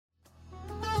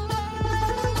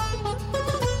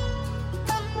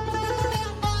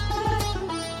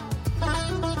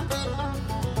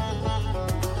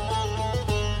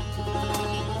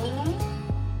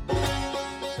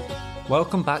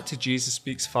Welcome back to Jesus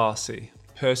Speaks Farsi,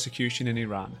 Persecution in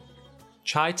Iran.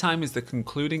 Chai Time is the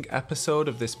concluding episode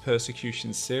of this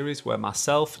persecution series where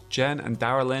myself, Jen and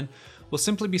Darylyn will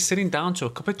simply be sitting down to a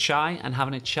cup of chai and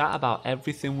having a chat about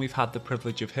everything we've had the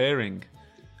privilege of hearing.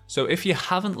 So if you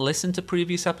haven't listened to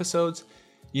previous episodes,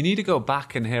 you need to go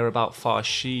back and hear about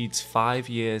Farshid's 5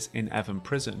 years in Evin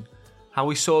prison, how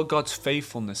we saw God's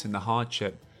faithfulness in the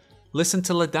hardship. Listen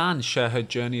to Ladan share her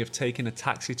journey of taking a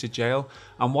taxi to jail,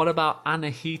 and what about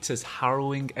Anahita's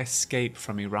harrowing escape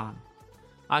from Iran?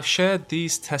 I've shared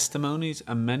these testimonies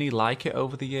and many like it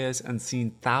over the years and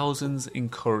seen thousands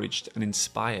encouraged and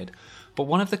inspired. But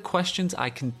one of the questions I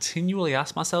continually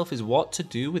ask myself is what to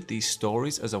do with these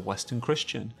stories as a Western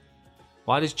Christian.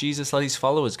 Why does Jesus let his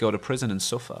followers go to prison and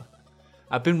suffer?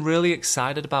 I've been really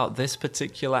excited about this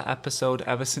particular episode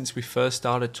ever since we first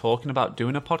started talking about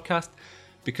doing a podcast,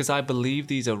 because I believe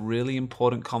these are really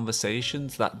important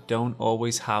conversations that don't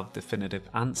always have definitive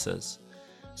answers.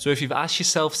 So if you've asked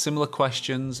yourself similar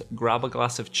questions, grab a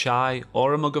glass of chai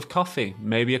or a mug of coffee,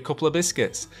 maybe a couple of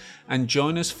biscuits, and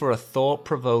join us for a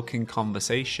thought-provoking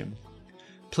conversation.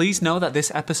 Please know that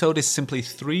this episode is simply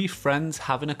 3 friends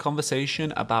having a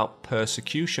conversation about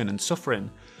persecution and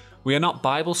suffering. We are not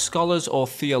Bible scholars or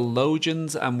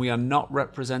theologians, and we are not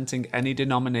representing any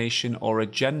denomination or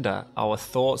agenda. Our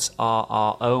thoughts are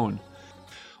our own.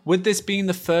 With this being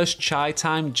the first chai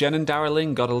time, Jen and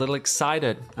Darylyn got a little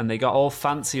excited and they got all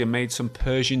fancy and made some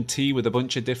Persian tea with a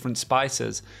bunch of different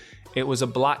spices. It was a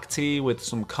black tea with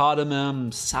some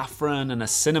cardamom, saffron and a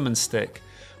cinnamon stick.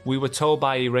 We were told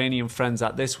by Iranian friends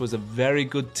that this was a very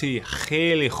good tea.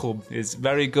 Kheli khub is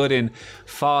very good in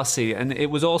Farsi, and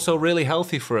it was also really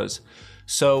healthy for us.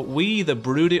 So we either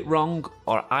brewed it wrong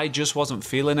or I just wasn't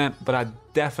feeling it, but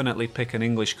I'd definitely pick an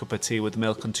English cup of tea with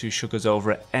milk and 2 sugars over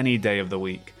it any day of the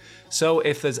week. So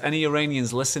if there's any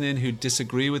Iranians listening who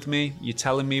disagree with me, you're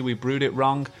telling me we brewed it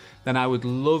wrong, then I would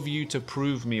love you to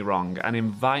prove me wrong and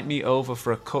invite me over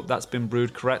for a cup that's been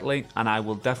brewed correctly, and I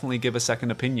will definitely give a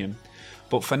second opinion.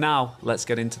 But for now, let's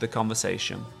get into the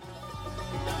conversation.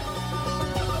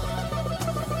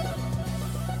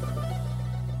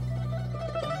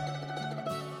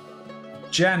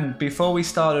 Jen, before we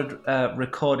started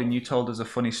recording, you told us a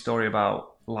funny story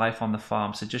about life on the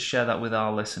farm. So just share that with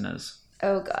our listeners.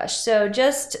 Oh gosh. So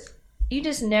you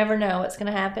just never know what's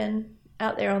going to happen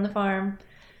out there on the farm.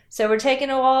 So we're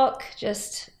taking a walk,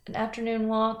 just an afternoon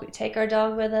walk. We take our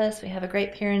dog with us. We have a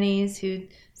Great Pyrenees who's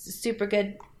a super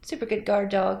good guard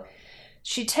dog.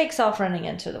 She takes off running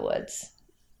into the woods.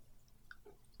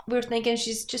 We're thinking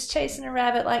she's just chasing a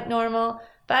rabbit like normal.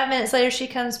 5 minutes later, she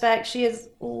comes back. She has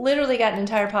literally got an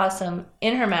entire possum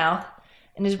in her mouth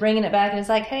and is bringing it back and is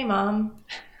like, "Hey, Mom,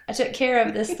 I took care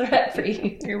of this threat for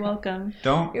you. You're welcome."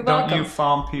 Don't you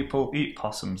farm people eat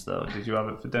possums, though? Did you have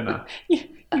it for dinner?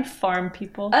 You farm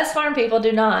people. Us farm people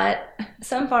do not.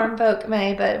 Some farm folk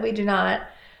may, but we do not.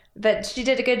 But she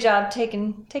did a good job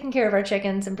taking care of our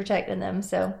chickens and protecting them,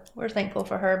 so we're thankful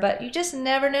for her. But you just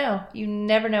never know. You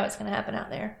never know what's going to happen out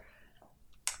there.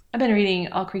 I've been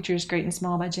reading All Creatures Great and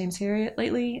Small by James Herriot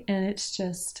lately, and it's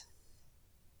just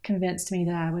convinced me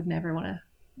that I would never want to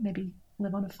maybe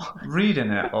live on a farm.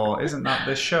 Reading it, or isn't that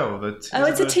the show?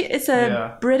 It's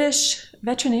a British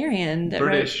veterinarian that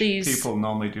British wrote these. People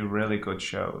normally do really good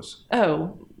shows.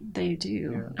 Oh, they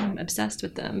do. Yeah. I'm obsessed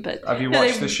with them. But have you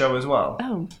watched the show as well?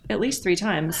 Oh, at least 3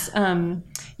 times.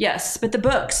 Yes, but the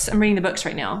books, I'm reading the books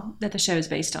right now that the show is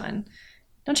based on.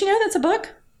 Don't you know that's a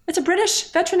book? It's a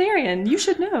British veterinarian. You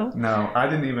should know. No, I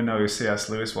didn't even know who C.S.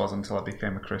 Lewis was until I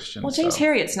became a Christian. Well, James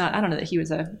Herriot's not. I don't know that he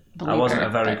was a believer. I wasn't a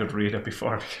very good reader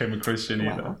before I became a Christian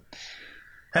either.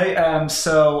 Hey,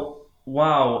 so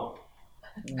wow,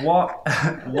 what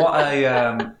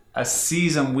a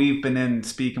season we've been in,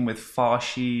 speaking with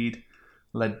Farshid,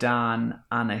 Ladan,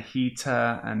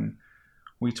 Anahita, and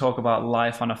we talk about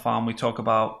life on a farm. We talk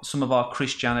about some of our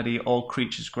Christianity, all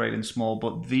creatures great and small,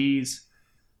 but these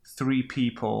 3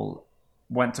 people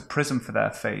went to prison for their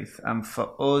faith. And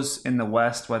for us in the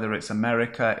West, whether it's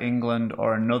America, England,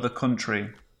 or another country,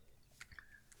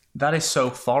 that is so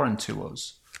foreign to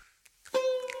us.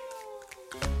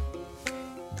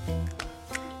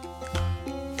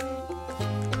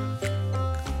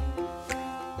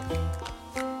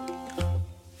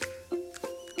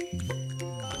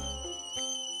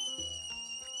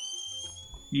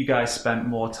 You guys spent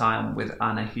more time with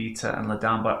Anahita and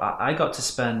Ladan, but I got to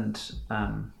spend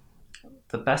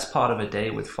the best part of a day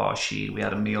with Farshid. We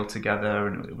had a meal together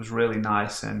and it was really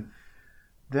nice, and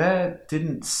there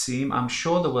didn't seem, I'm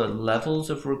sure there were levels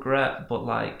of regret, but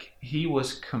like he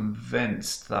was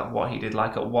convinced that what he did,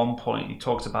 like at one point he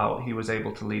talked about he was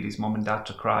able to lead his mum and dad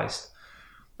to Christ,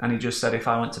 And he just said, if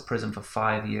I went to prison for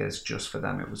 5 years just for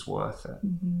them, it was worth it.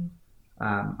 And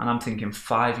I'm thinking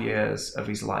 5 years of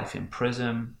his life in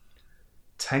prison,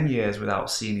 10 years without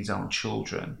seeing his own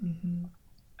children.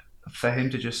 For him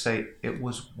to just say it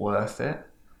was worth it.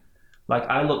 Like,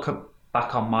 I look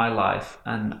back on my life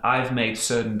and I've made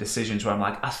certain decisions where I'm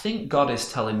like, I think God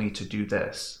is telling me to do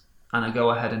this. And I go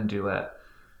ahead and do it.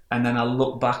 And then I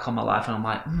look back on my life and I'm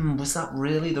like, was that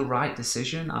really the right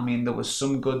decision? I mean, there was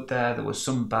some good there was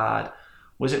some bad.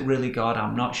 Was it really God?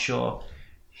 I'm not sure.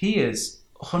 He is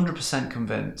 100%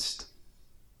 convinced.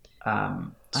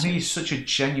 And he's such a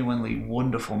genuinely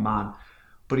wonderful man.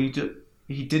 But he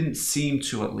didn't seem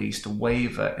to at least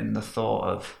waver in the thought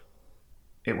of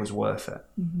it was worth it.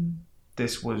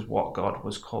 This was what God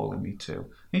was calling me to. And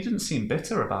he didn't seem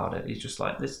bitter about it. He's just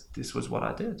like, this was what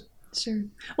I did. Sure.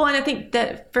 Well, and I think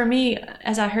that for me,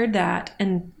 as I heard that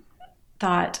and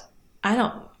thought,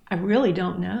 I really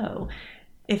don't know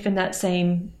if in that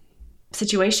same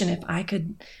situation, if I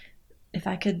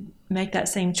could make that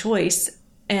same choice.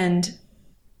 And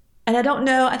I don't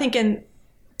know, I think in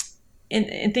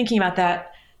thinking about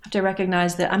that, I have to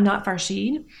recognize that I'm not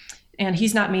Farshid and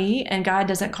he's not me, and God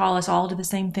doesn't call us all to the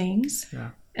same things. Yeah.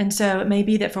 And so it may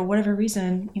be that for whatever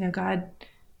reason, God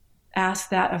asked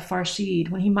that of Farshid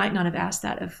when he might not have asked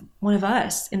that of one of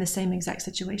us in the same exact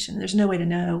situation. There's no way to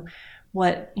know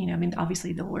what,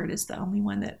 obviously the Lord is the only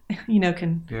one that,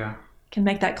 can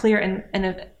make that clear. And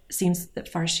it seems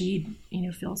that Farshid,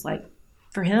 feels like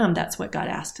for him, that's what God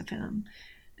asked of him.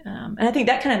 And I think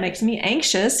that kind of makes me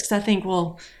anxious because I think,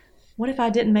 well, what if I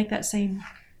didn't make that same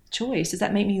choice? Does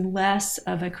that make me less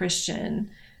of a Christian?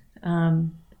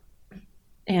 And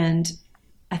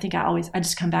I think I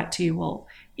just come back to, well,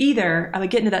 either I would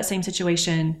get into that same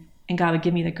situation and God would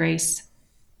give me the grace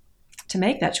to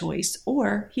make that choice,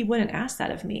 or he wouldn't ask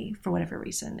that of me for whatever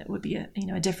reason. It would be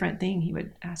a different thing he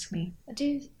would ask me. I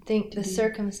do think the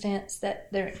circumstance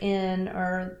that they're in,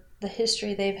 or the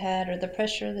history they've had, or the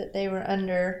pressure that they were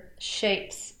under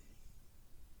shapes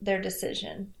their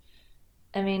decision.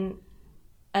 I mean,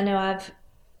 I know I've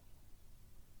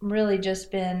really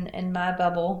just been in my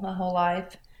bubble my whole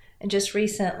life, and just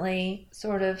recently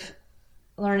sort of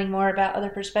learning more about other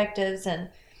perspectives and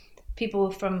people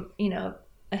from,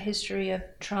 a history of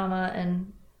trauma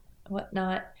and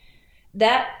whatnot,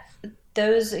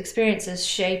 those experiences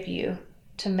shape you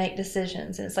to make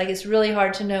decisions. And it's like, it's really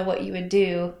hard to know what you would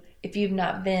do if you've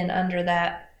not been under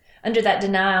that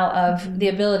denial of the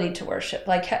ability to worship.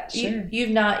 Like, sure.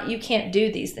 you can't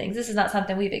do these things. This is not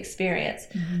something we've experienced.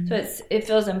 So it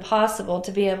feels impossible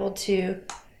to be able to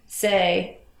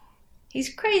say,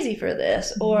 he's crazy for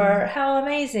this, or how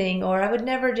amazing, or I would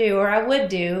never do, or I would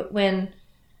do, when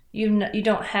you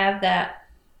don't have that,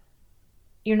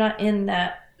 you're not in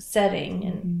that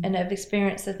setting and have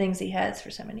experienced the things he has for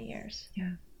so many years.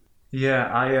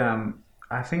 Yeah,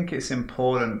 I think it's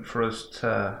important for us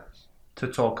to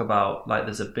talk about, like,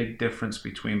 there's a big difference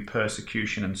between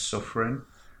persecution and suffering,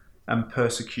 and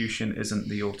persecution isn't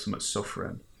the ultimate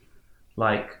suffering.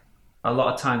 Like, a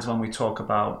lot of times when we talk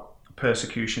about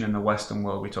persecution in the Western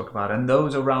world, we talk about, and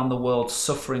those around the world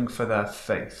suffering for their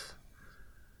faith.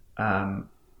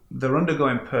 They're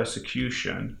undergoing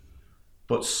persecution,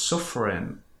 but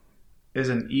suffering is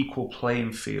an equal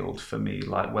playing field for me.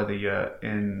 Like, whether you're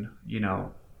in, a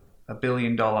 $1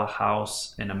 billion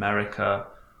house in America,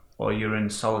 or you're in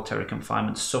solitary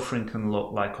confinement, suffering can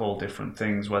look like all different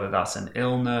things, whether that's an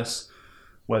illness,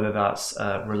 whether that's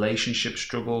relationship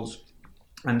struggles.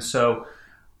 And so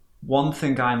one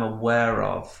thing I'm aware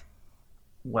of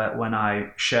when I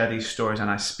share these stories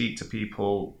and I speak to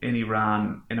people in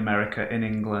Iran, in America, in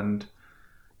England,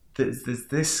 there's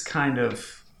this kind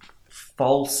of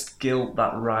false guilt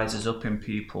that rises up in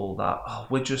people that,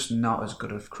 we're just not as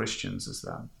good of Christians as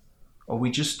them, or we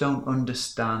just don't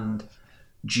understand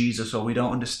Jesus, or we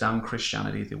don't understand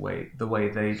Christianity the way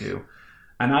they do.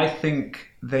 And I think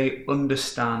they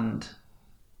understand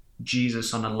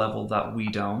Jesus on a level that we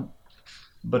don't.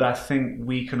 But I think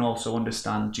we can also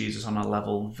understand Jesus on a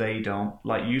level they don't.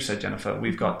 Like you said, Jennifer,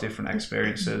 we've got different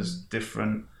experiences,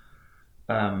 different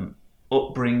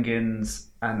upbringings,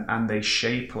 and they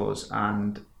shape us.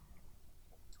 And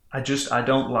I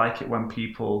don't like it when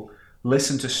people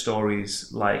listen to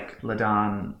stories like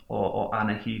Ladan or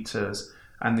Anahita's,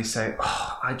 and they say,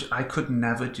 I could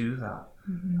never do that.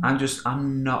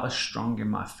 I'm not as strong in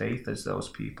my faith as those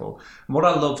people. And what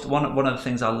I loved, one of the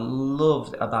things I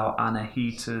loved about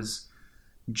Anahita's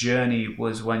journey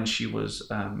was when she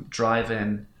was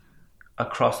driving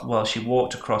across, she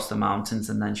walked across the mountains,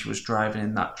 and then she was driving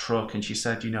in that truck, and she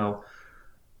said,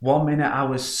 one minute I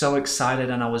was so excited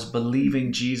and I was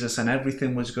believing Jesus and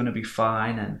everything was going to be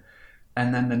fine,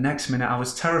 and then the next minute I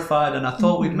was terrified and I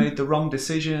thought we'd made the wrong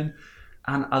decision.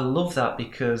 And I love that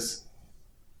because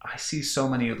I see so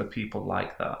many other people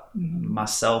like that.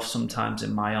 Myself, sometimes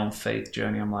in my own faith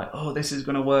journey, I'm like, oh, this is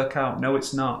going to work out. No,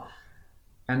 it's not.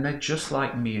 And they're just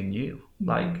like me and you.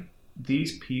 Like,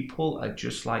 these people are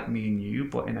just like me and you,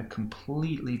 but in a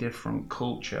completely different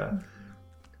culture.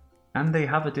 And they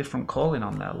have a different calling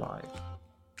on their life.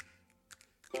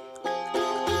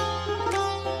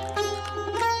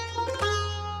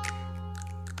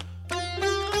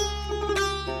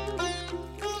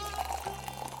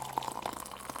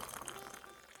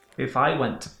 If I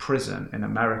went to prison in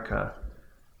America,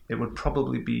 it would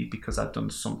probably be because I'd done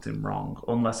something wrong,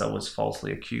 unless I was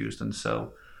falsely accused. And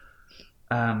so,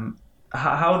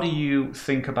 how do you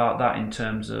think about that in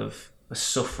terms of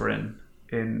suffering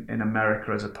in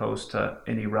America as opposed to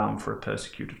in Iran for a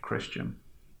persecuted Christian?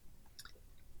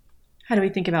 How do we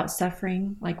think about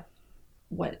suffering? Like,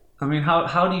 what? I mean,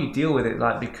 how do you deal with it?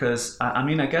 Like, because I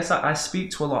guess I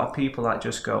speak to a lot of people that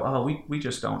just go, oh, we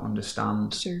just don't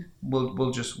understand. Sure.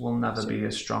 We'll never be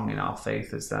as strong in our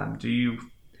faith as them. Do you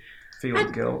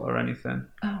feel guilt or anything?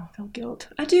 Oh, I feel guilt.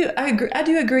 I do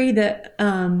agree that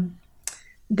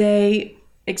they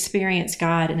experience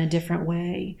God in a different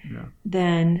way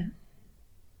than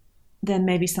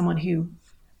maybe someone who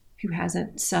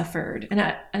hasn't suffered. And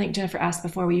I think Jennifer asked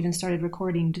before we even started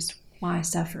recording, just why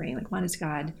suffering? Like, why does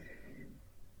God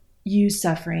use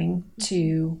suffering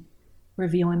to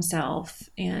reveal himself?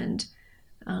 And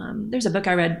there's a book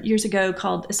I read years ago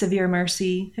called A Severe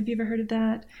Mercy. Have you ever heard of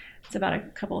that? It's about a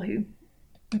couple who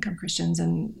become Christians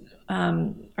and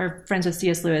are friends with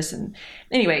C.S. Lewis. And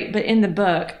anyway, but in the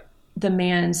book, the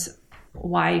man's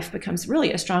wife becomes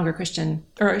really a stronger Christian,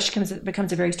 or she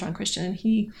becomes a very strong Christian, and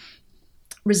he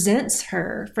resents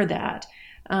her for that.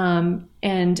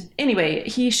 And anyway,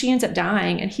 she ends up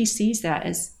dying, and he sees that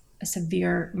as a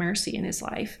severe mercy in his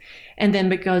life, and then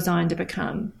goes on to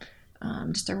become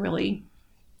just a really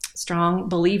strong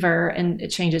believer, and it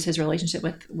changes his relationship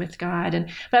with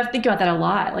God. But I think about that a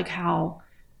lot, like how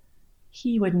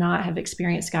he would not have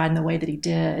experienced God in the way that he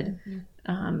did,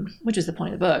 which is the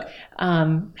point of the book,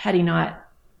 had he not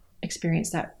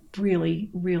experienced that really,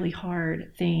 really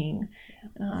hard thing.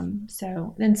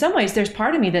 So in some ways, there's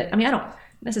part of me that, I don't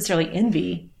necessarily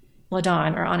envy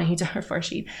LaDawn or Anahita or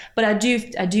Farshid, but I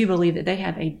do believe that they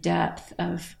have a depth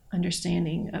of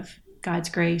understanding of God's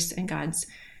grace and God's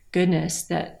goodness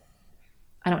that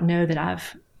I don't know that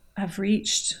I've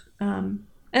reached. And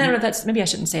I don't know if that's, maybe I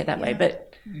shouldn't say it that way, but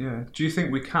yeah. Do you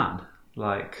think we can,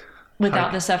 like,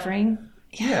 without the suffering?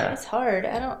 Yeah, it's hard.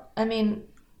 I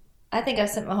think I've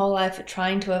spent my whole life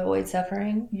trying to avoid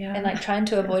suffering and like trying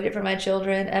to avoid it for my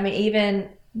children. Even,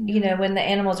 when the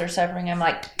animals are suffering, I'm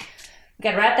like, we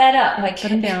gotta wrap that up. Like, put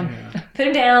them down. Put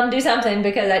them down, do something,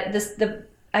 because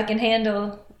I can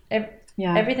handle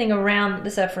everything around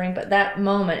the suffering, but that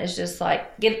moment is just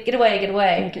like, get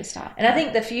away. Make it stop. And I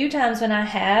think the few times when I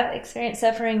have experienced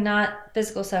suffering, not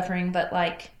physical suffering, but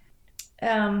like,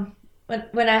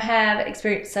 when I have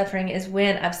experienced suffering is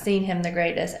when I've seen him the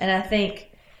greatest. And I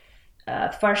think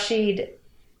Farshid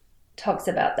talks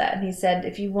about that, and he said,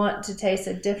 if you want to taste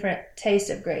a different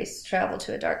taste of grace, travel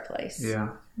to a dark place. Yeah.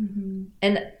 Mm-hmm.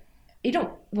 And you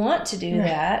don't want to do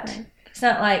that. Right. It's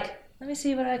not like, let me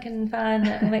see what I can find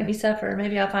that will make me suffer.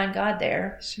 Maybe I'll find God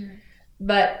there. Sure.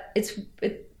 But it's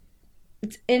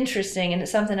interesting, and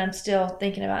it's something I'm still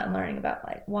thinking about and learning about.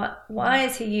 Like, why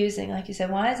is he using, like you said,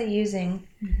 why is he using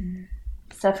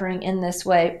suffering in this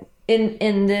way,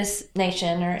 in this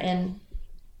nation, or in...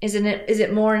 Is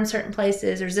it more in certain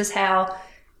places, or is this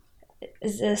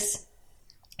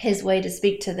his way to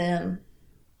speak to them?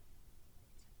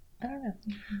 I don't know.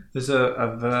 There's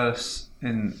a verse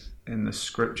in the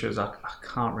scriptures. I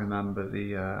can't remember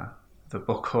the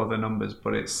book or the numbers,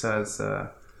 but it says,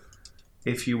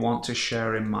 "If you want to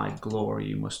share in my glory,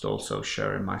 you must also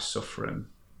share in my suffering."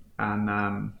 And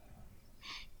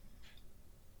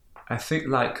I think,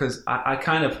 like, because I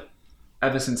kind of,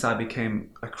 ever since I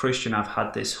became a Christian, I've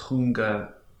had this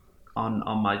hunger on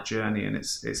my journey, and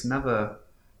it's never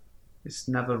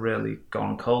really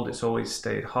gone cold. It's always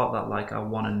stayed hot. That, like, I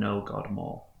want to know God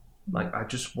more. Like, I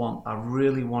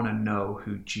really want to know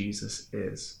who Jesus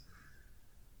is.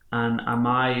 And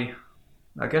I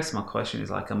guess my question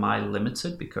is, like, am I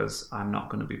limited because I'm not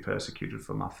going to be persecuted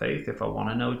for my faith? If I want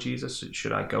to know Jesus,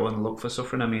 should I go and look for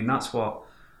suffering? That's what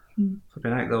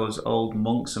like those old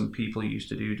monks and people used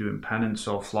to do, doing penance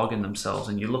or flogging themselves,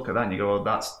 and you look at that and you go, oh,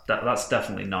 that's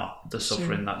definitely not the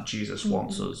suffering that Jesus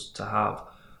wants us to have.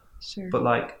 Sure. But,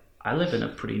 like, I live in a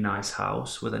pretty nice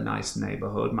house with a nice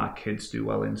neighborhood. My kids do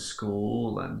well in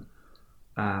school, and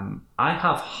I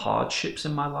have hardships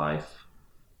in my life.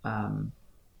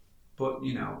 But,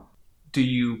 you know, do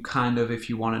you kind of, if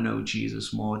you want to know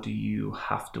Jesus more, do you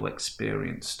have to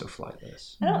experience stuff like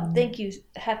this? I don't think you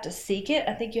have to seek it.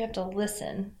 I think you have to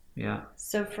listen. Yeah.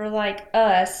 So for like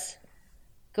us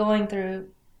going through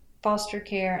foster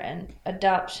care and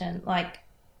adoption, like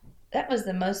that was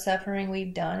the most suffering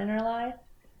we've done in our life.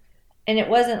 And it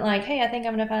wasn't like, hey, I think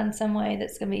I'm going to find some way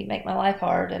that's going to make my life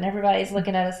hard. And everybody's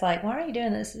looking at us like, why are you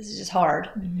doing this? This is just hard.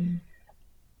 Mm-hmm.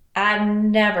 I've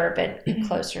never been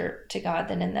closer to God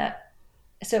than in that.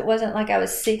 So it wasn't like I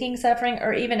was seeking suffering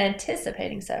or even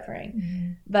anticipating suffering.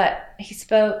 Mm-hmm. But he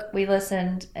spoke, we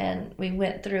listened, and we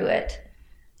went through it.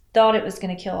 Thought it was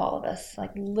going to kill all of us.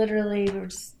 Like literally, we were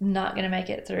just not going to make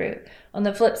it through. On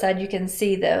the flip side, you can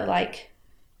see though, like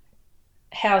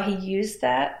how he used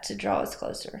that to draw us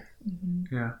closer.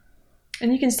 Mm-hmm. Yeah.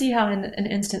 And you can see how in an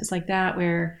instance like that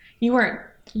where you weren't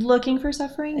looking for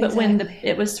suffering, but when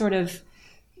it was sort of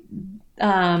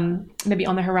maybe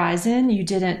on the horizon, you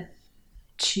didn't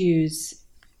choose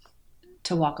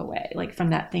to walk away like from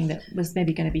that thing that was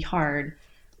maybe going to be hard.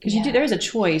 Because there was a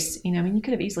choice, you know, I mean, you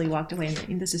could have easily walked away and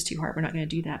said, this is too hard, we're not going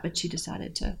to do that. But you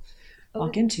decided to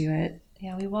walk into it.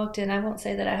 Yeah, we walked in. I won't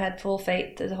say that I had full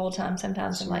faith the whole time.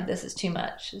 Sometimes I'm like, this is too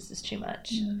much. This is too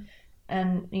much. Yeah.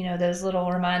 And, you know, those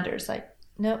little reminders like,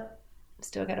 nope,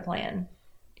 still got a plan.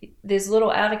 These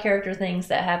little out of character things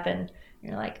that happen.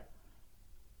 You're like,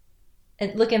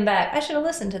 and looking back, I should have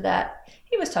listened to that.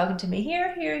 He was talking to me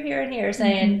here, and here,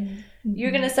 saying,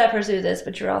 you're going to suffer through this,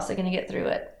 but you're also going to get through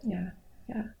it. Yeah.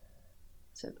 Yeah.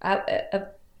 So of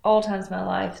all times in my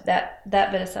life, that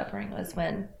bit of suffering was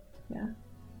when. Yeah.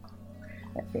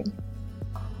 That's good.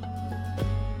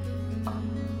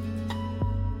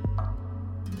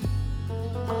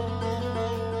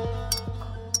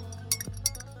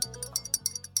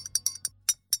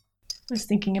 I was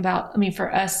thinking about, I mean,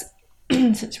 for us,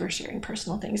 since we're sharing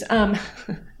personal things,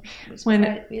 we just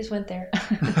went there.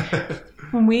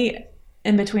 When we,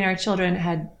 in between our children,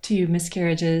 had 2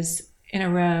 miscarriages in a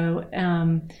row.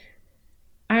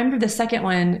 I remember the second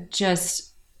one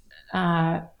just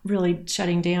really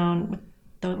shutting down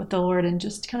with the Lord and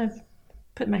just kind of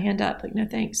putting my hand up, like, no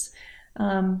thanks.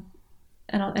 And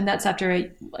that's after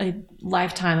a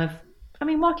lifetime of, I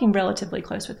mean, walking relatively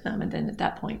close with them. And then at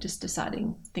that point, just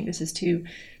deciding, I think this is too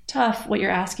tough, what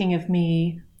you're asking of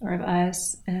me or of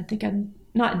us. And I think I'm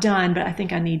not done, but I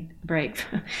think I need a break.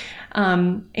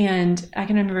 And I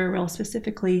can remember real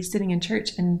specifically sitting in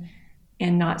church and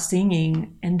not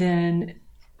singing, and then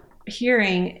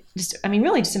hearing just, I mean,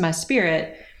 really just in my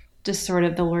spirit, just sort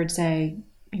of the Lord say,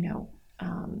 you know,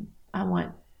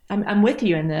 I'm with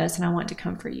you in this, and I want to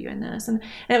comfort you in this. And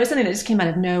it was something that just came out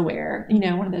of nowhere, you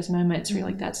know, one of those moments where you're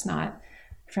like, that's not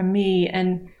from me.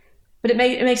 But it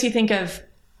makes you think of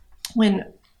when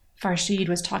Farshid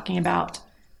was talking about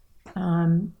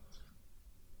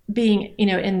being, you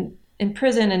know, in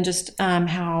prison, and just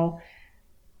how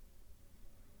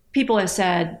people have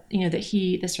said, you know, that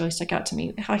this really stuck out to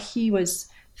me, how he was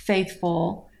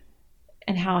faithful,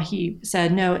 and how he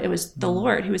said, no, it was the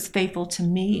Lord who was faithful to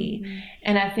me. Mm-hmm.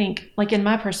 And I think, like in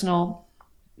my personal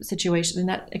situation, in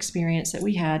that experience that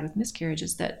we had with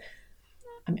miscarriages, that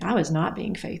I mean, I was not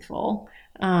being faithful,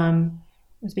 I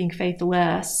was being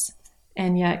faithless,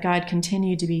 and yet God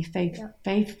continued to be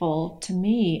faithful to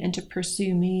me and to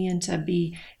pursue me and to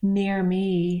be near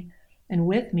me and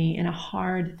with me in a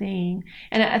hard thing.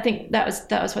 And I think that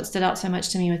was what stood out so much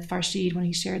to me with Farshid when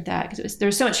he shared that, because there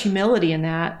was so much humility in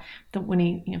that when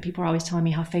he, you know, people were always telling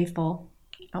me how faithful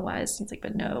I was. He's like,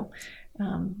 but no,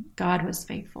 God was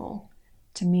faithful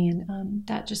to me. And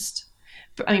that just,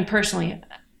 I mean, personally,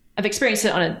 I've experienced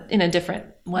it in a different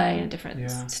way, in a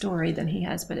different story than he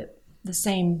has, but the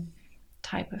same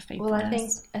type of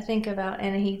faithfulness. Well, I think about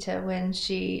Anahita when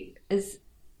she is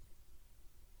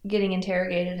getting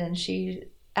interrogated, and she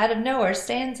out of nowhere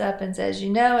stands up and says, you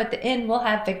know, at the end we'll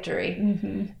have victory.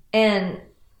 Mm-hmm. And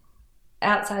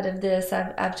outside of this,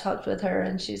 I've talked with her,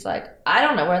 and she's like, I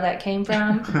don't know where that came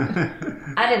from.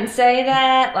 I didn't say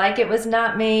that, like it was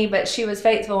not me, but she was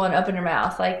faithful and opened her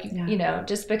mouth, like, you know,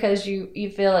 just because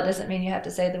you feel it doesn't mean you have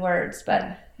to say the words.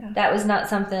 But that was not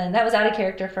something that was out of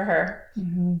character for her.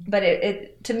 Mm-hmm. But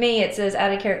it to me, it says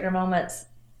out of character moments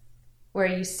where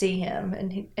you see him,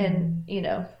 and you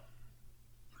know,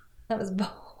 that was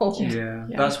bold. Yeah,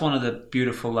 that's one of the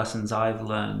beautiful lessons I've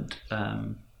learned.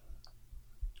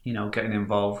 You know, getting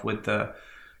involved with the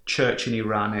church in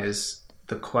Iran is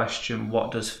the question: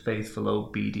 what does faithful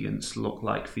obedience look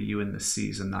like for you in the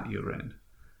season that you're in?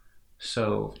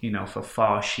 So, for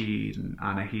Farshid and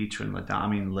Anahita and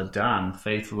Ladan, Ladan,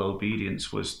 faithful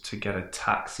obedience was to get a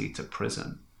taxi to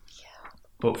prison. Yeah.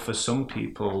 But for some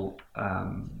people,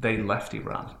 they left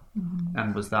Iran,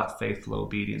 and was that faithful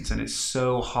obedience. And it's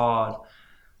so hard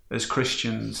as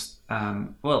Christians,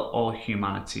 all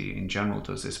humanity in general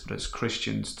does this, but as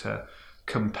Christians to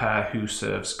compare who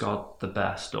serves God the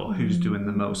best or who's doing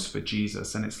the most for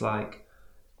Jesus. And it's like,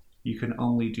 you can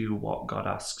only do what God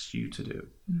asks you to do.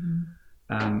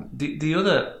 The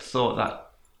other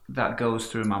thought that goes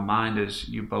through my mind as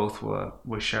you both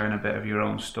were sharing a bit of your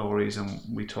own stories, and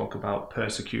we talk about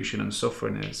persecution and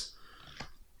suffering, is,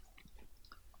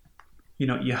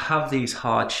 you have these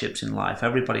hardships in life.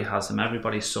 Everybody has them.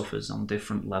 Everybody suffers on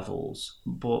different levels.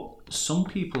 But some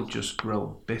people just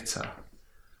grow bitter.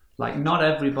 Like, not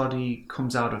everybody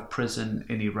comes out of prison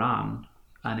in Iran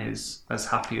and is as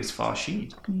happy as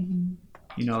Farshid.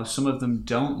 Some of them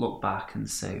don't look back and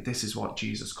say, this is what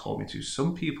Jesus called me to.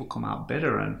 Some people come out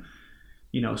bitter, and,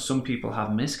 some people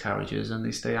have miscarriages and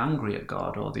they stay angry at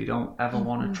God, or they don't ever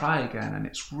want to try again. And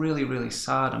it's really, really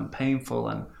sad and painful.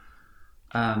 And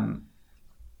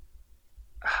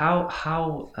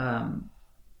how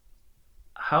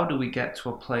do we get to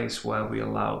a place where we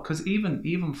allow, because even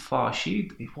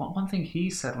Farshid, one thing he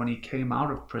said when he came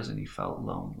out of prison, he felt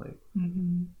lonely.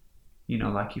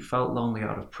 Like, he felt lonely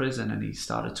out of prison, and he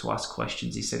started to ask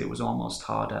questions. He said it was almost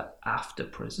harder after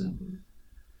prison.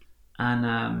 And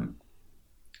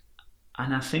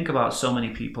I think about so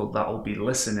many people that will be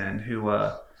listening who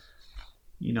are,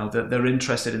 that they're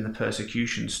interested in the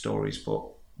persecution stories, but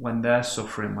when they're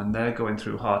suffering, when they're going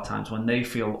through hard times, when they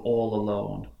feel all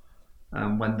alone,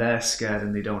 when they're scared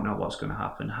and they don't know what's going to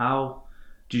happen, how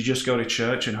do you just go to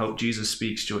church and hope Jesus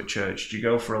speaks to you at church? Do you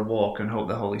go for a walk and hope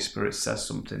the Holy Spirit says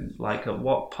something? Like, at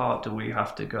what part do we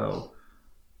have to go?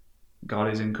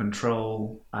 God is in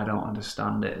control. I don't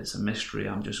understand it. It's a mystery.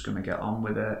 I'm just going to get on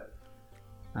with it.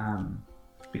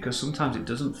 Because sometimes it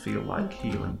doesn't feel like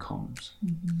healing comes.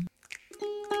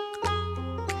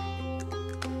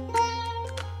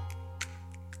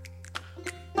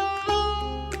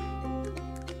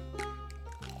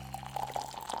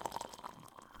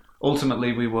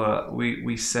 Ultimately,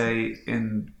 we say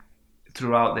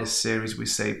throughout this series, we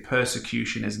say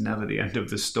persecution is never the end of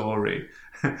the story.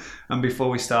 And before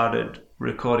we started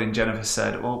recording, Jennifer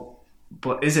said, well,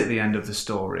 but is it the end of the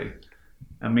story?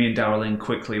 And me and Darylyn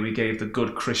quickly, we gave the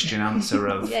good Christian answer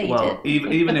of,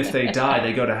 even if they die,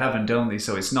 they go to heaven, don't they?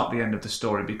 So it's not the end of the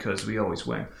story because we always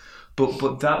win.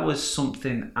 But that was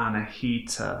something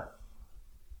Anahita,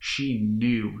 she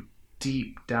knew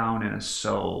deep down in her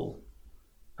soul.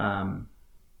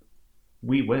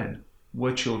 We win.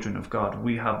 We're children of God.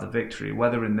 We have the victory.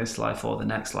 Whether in this life or the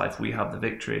next life, we have the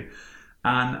victory.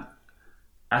 And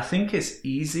I think it's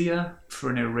easier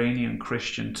for an Iranian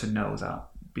Christian to know that,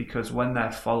 because when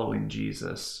they're following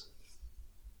Jesus,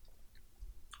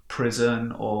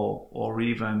 prison or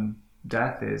even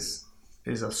death is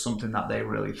something that they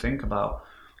really think about.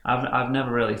 I've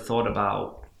never really thought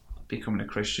about becoming a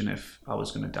Christian if I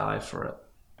was going to die for it.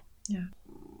 Yeah.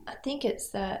 I think it's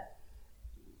that,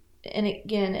 and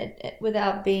again,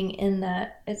 without being in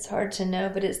that, it's hard to know,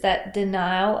 but it's that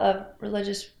denial of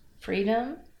religious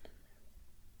freedom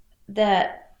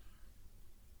that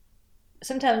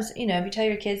sometimes, if you tell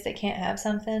your kids they can't have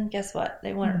something, guess what?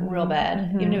 They want it real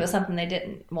bad, even if it was something they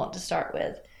didn't want to start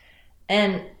with.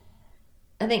 And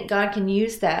I think God can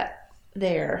use that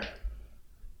there.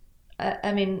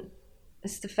 I mean,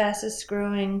 it's the fastest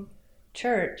growing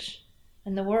church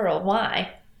in the world.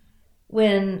 Why?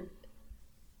 When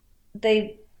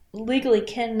they legally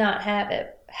cannot have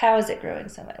it, how is it growing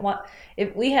so much?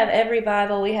 If we have every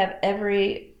Bible, we have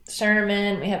every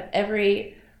sermon, we have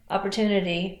every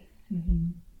opportunity,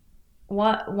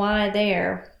 why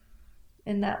there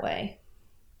in that way?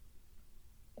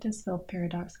 It does feel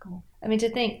paradoxical. I mean, to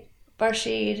think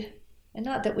Farshid, and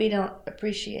not that people don't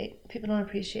appreciate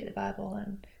the Bible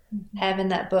and having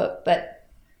that book, but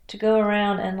to go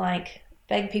around and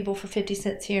beg people for 50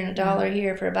 cents here and $1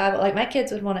 here for a Bible. Like, my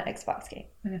kids would want an Xbox game.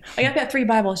 I've got 3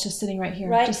 Bibles just sitting right here,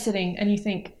 just sitting, and you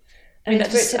think, for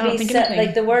it to be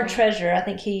set, the word treasure, I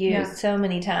think he used so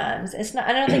many times. It's not.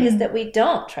 I don't think it's that we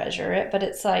don't treasure it, but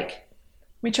it's like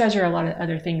we treasure a lot of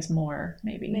other things more.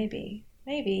 Maybe,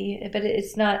 but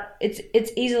it's not.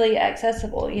 It's easily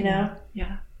accessible. Yeah.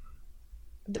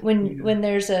 When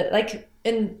there's I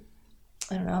don't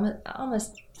know. I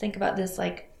almost think about this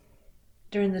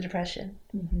during the Depression.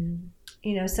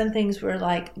 Some things were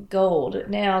like gold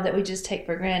now that we just take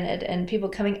for granted, and people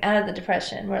coming out of the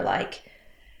Depression were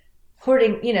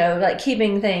hoarding,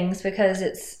 keeping things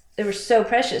because they were so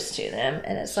precious to them.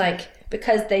 And it's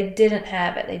because they didn't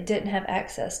have it. They didn't have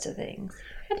access to things.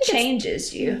 It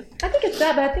changes you. I think it's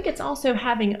that, but I think it's also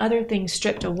having other things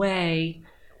stripped away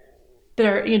that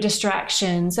are,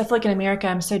 distractions. I feel like in America,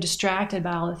 I'm so distracted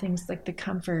by all the things like the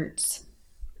comforts.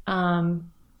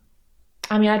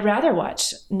 I'd rather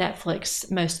watch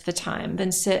Netflix most of the time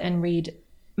than sit and read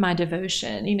my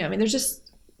devotion.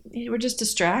 We're just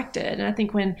distracted. And I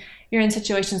think when you're in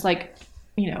situations like,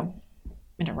 in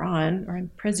Iran or in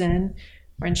prison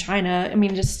or in China,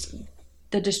 just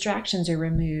the distractions are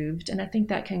removed. And I think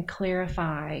that can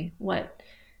clarify what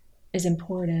is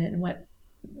important and what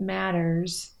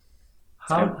matters.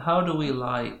 How do we,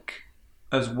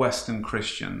 as Western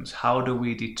Christians, how do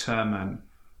we determine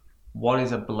what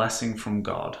is a blessing from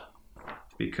God?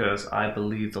 Because I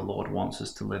believe the Lord wants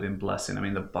us to live in blessing.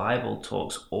 The Bible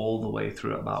talks all the way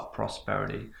through about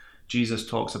prosperity. Jesus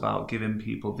talks about giving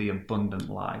people the abundant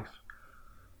life.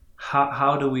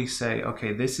 How do we say,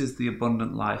 okay, this is the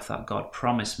abundant life that God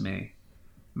promised me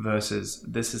versus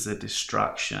this is a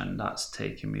distraction that's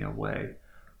taking me away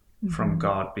from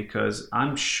God? Because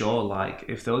I'm sure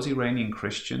if those Iranian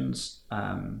Christians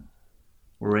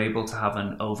were able to have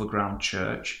an overground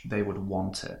church, they would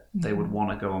want it. They would want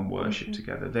to go and worship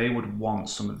together. They would want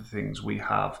some of the things we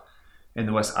have in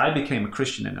the West. I became a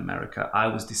Christian in America. I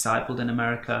was discipled in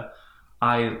America.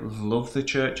 I love the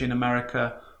church in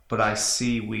America, but I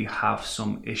see we have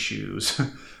some issues,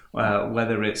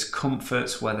 whether it's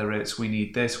comforts, whether it's we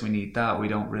need this, we need that, we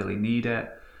don't really need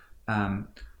it.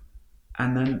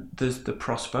 And then there's the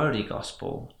prosperity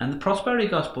gospel. And the prosperity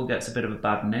gospel gets a bit of a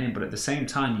bad name, but at the same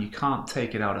time, you can't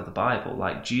take it out of the Bible.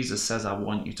 Jesus says, I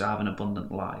want you to have an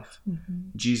abundant life.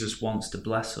 Jesus wants to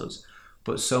bless us.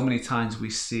 But so many times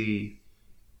we see,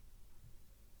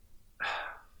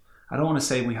 I don't want to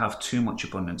say we have too much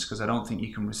abundance, because I don't think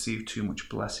you can receive too much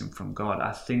blessing from God.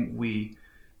 I think we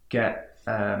get,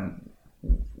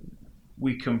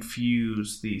 we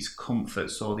confuse these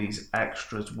comforts or these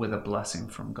extras with a blessing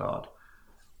from God.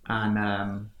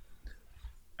 And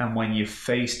when you're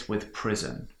faced with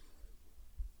prison,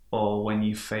 or when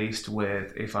you're faced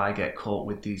with, if I get caught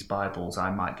with these Bibles,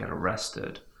 I might get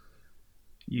arrested,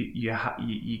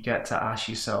 you get to ask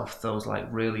yourself those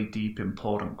really deep,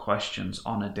 important questions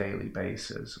on a daily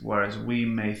basis. Whereas we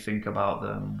may think about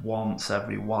them once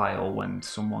every while when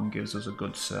someone gives us a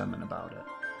good sermon about it.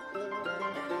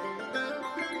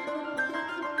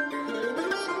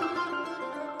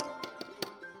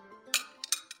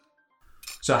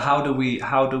 So how do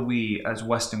we as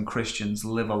Western Christians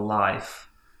live a life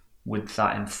with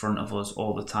that in front of us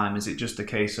all the time? Is it just a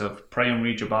case of pray and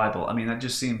read your Bible? That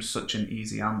just seems such an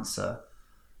easy answer.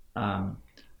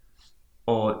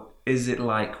 Or is it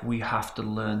we have to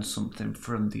learn something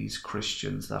from these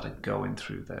Christians that are going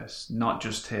through this? Not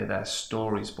just hear their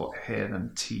stories, but hear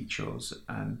them teach us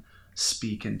and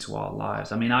speak into our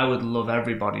lives. I would love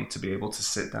everybody to be able to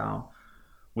sit down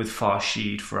with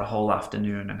Farshid for a whole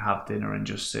afternoon and have dinner and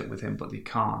just sit with him, but they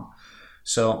can't.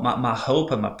 So my hope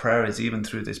and my prayer is, even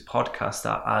through this podcast,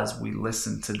 that as we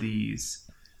listen to these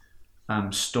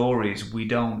stories, we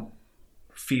don't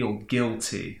feel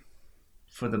guilty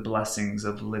for the blessings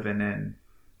of living in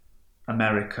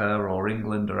America or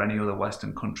England or any other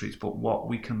Western countries, but what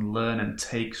we can learn and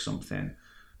take something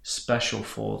special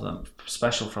from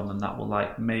them that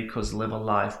will make us live a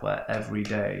life where every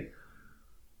day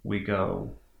we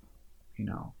go,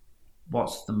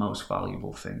 what's the most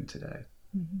valuable thing today?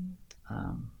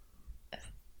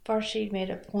 Farshid made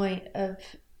a point of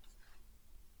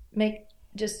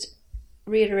just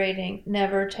reiterating,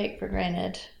 never take for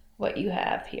granted what you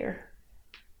have here.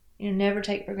 Never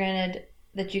take for granted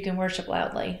that you can worship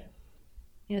loudly,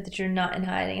 that you're not in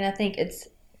hiding. And I think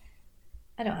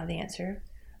I don't have the answer,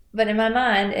 but in my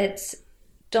mind,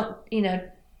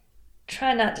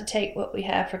 try not to take what we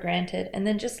have for granted, and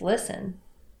then just listen.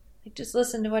 Just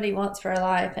listen to what he wants for our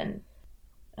life. And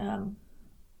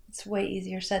it's way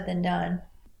easier said than done.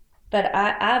 But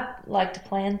I like to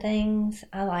plan things.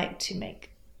 I like to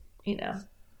make,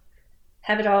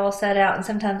 have it all set out. And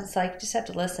sometimes it's you just have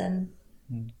to listen.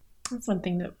 That's one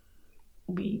thing that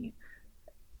we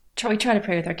try to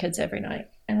pray with our kids every night.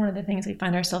 And one of the things we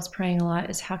find ourselves praying a lot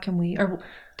is how can we, or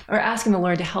asking the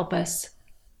Lord to help us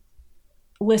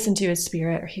listen to his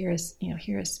spirit, or hear his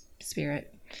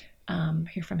spirit,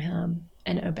 hear from him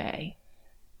and obey.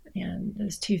 And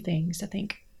those two things I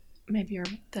think maybe are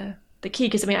the key,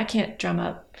 because I can't drum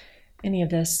up any of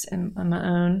this on my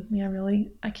own.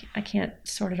 I can't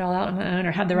sort it all out on my own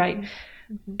or have the right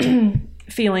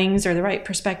feelings or the right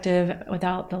perspective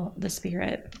without the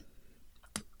Spirit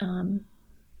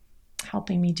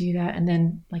helping me do that. And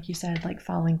then, like you said,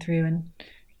 following through and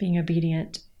being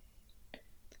obedient.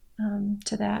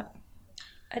 to that.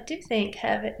 I do think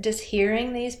just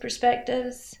hearing these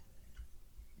perspectives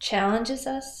challenges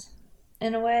us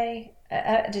in a way.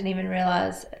 I didn't even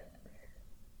realize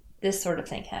this sort of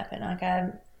thing happened. Like,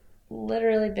 I've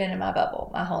literally been in my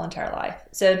bubble my whole entire life.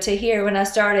 So to hear when I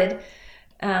started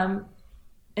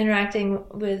interacting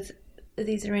with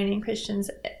these Iranian Christians,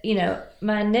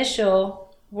 my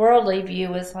initial worldly view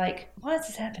was like, why is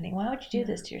this happening? Why would you do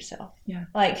this to yourself? Yeah.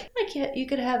 Like you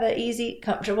could have an easy,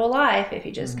 comfortable life if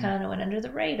you just kind of went under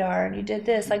the radar and you did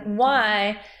this. Like,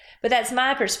 why? But that's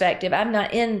my perspective. I'm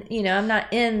not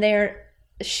in their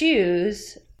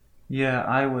shoes. Yeah,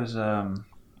 I was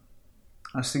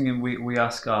thinking we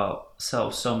ask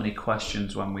ourselves so many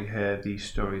questions when we hear these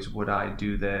stories. Would I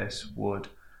do this? Would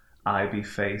I be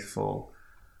faithful?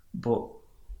 But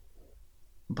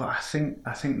I think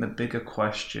the bigger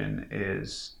question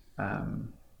is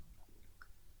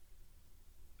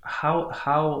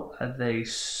how are they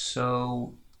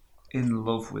so in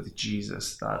love with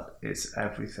Jesus that it's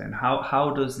everything?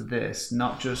 How does this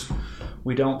not just,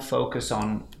 we don't focus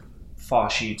on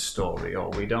Farshid's story, or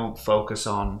we don't focus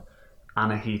on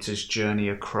Anahita's journey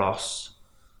across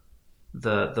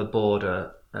the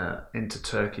border into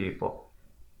Turkey, but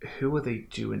who are they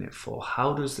doing it for?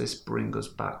 How does this bring us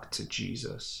back to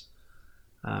Jesus?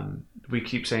 We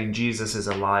keep saying Jesus is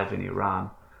alive in Iran.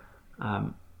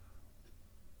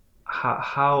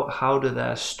 How do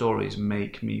their stories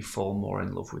make me fall more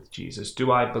in love with Jesus?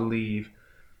 Do I believe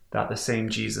that the same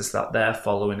Jesus that they're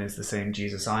following is the same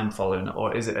Jesus I'm following,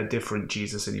 or is it a different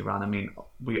Jesus in Iran? I mean,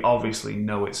 we obviously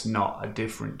know it's not a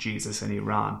different Jesus in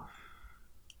Iran,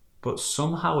 but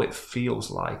somehow it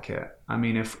feels like it. I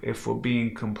mean, if we're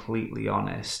being completely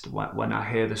honest, when I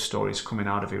hear the stories coming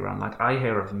out of Iran, like, I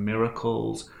hear of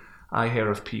miracles, I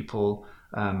hear of people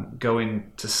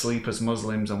going to sleep as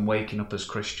Muslims and waking up as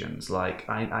Christians. Like,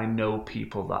 I know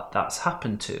people that's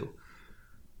happened to.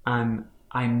 And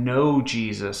I know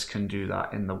Jesus can do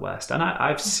that in the West. And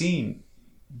I've seen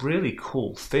really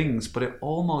cool things, but it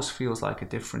almost feels like a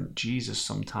different Jesus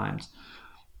sometimes.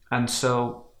 And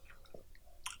so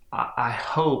I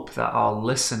hope that our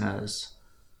listeners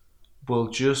will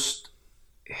just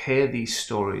hear these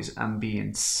stories and be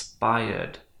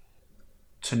inspired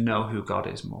to know who God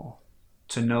is more,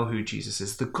 to know who Jesus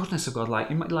is, the goodness of God. Like,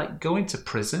 you might like going to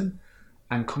prison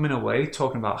and coming away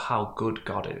talking about how good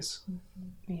God is.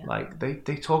 Yeah. Like,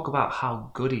 they talk about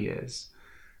how good he is.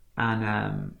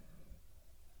 And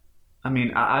I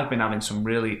mean, I've been having some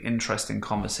really interesting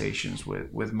conversations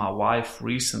with my wife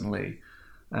recently.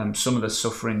 Some of the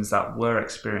sufferings that we're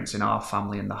experiencing, our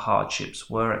family, and the hardships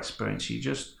we're experiencing,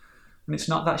 and it's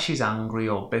not that she's angry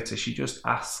or bitter, she just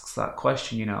asks that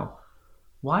question,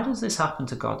 why does this happen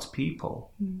to God's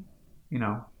people?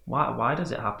 Why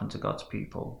does it happen to God's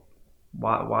people?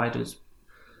 Why does,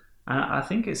 and I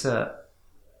think it's a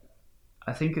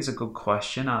good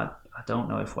question. I don't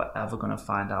know if we're ever going to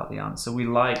find out the answer. We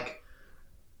like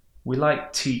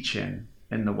teaching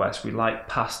in the West. We like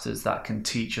pastors that can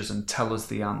teach us and tell us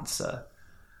the answer.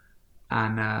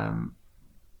 And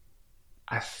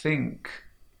I think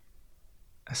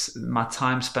my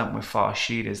time spent with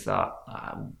Farshid is that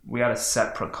we had a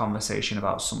separate conversation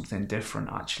about something different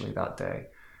actually that day.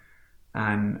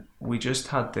 And we just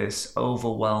had this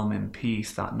overwhelming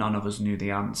peace that none of us knew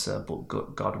the answer, but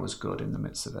God was good in the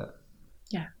midst of it.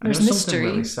 Yeah, there's mystery. Something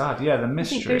really sad. Yeah, the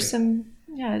mystery. I think there's some,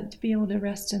 to be able to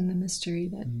rest in the mystery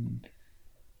that.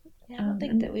 Yeah, I don't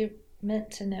think that we're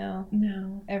meant to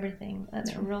know everything.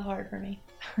 That's real hard for me.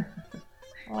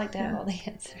 I like to have all the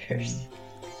answers.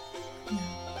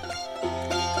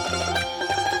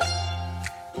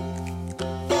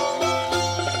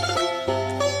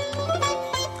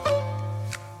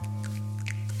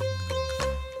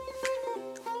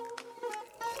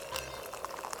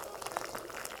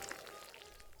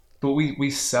 But we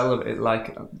celebrate,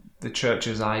 like the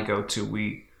churches I go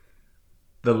to,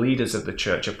 the leaders of the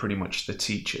church are pretty much the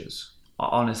teachers.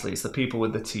 Honestly, it's the people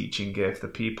with the teaching gift, the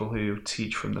people who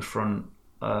teach from the front,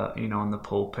 on the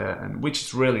pulpit, and which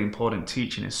is really important.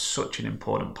 Teaching is such an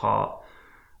important part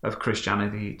of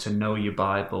Christianity, to know your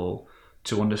Bible,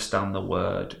 to understand the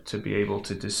word, to be able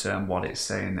to discern what it's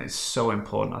saying. It's so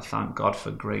important. I thank God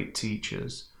for great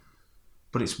teachers.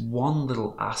 But it's one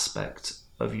little aspect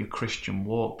of your Christian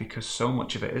walk, because so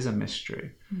much of it is a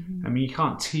mystery. Mm-hmm. I mean, you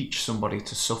can't teach somebody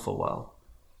to suffer well.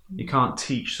 You can't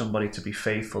teach somebody to be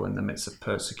faithful in the midst of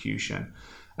persecution.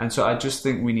 And so I just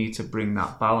think we need to bring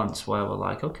that balance where we're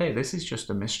like, okay, this is just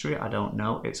a mystery. I don't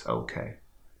know. It's okay.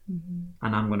 Mm-hmm.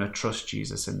 And I'm going to trust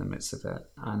Jesus in the midst of it.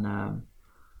 And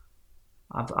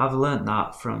I've learned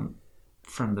that from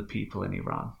the people in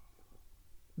Iran.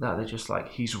 that they're just like,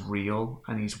 he's real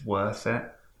and he's worth it.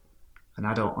 And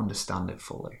I don't understand it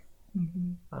fully.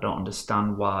 Mm-hmm. I don't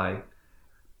understand why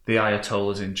the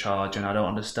Ayatollah's in charge, and I don't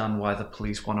understand why the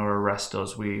police want to arrest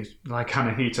us. We, like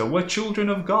Anahita, we're children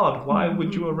of God. Why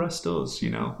would you arrest us? You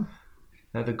know,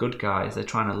 they're the good guys. They're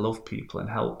trying to love people and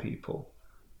help people.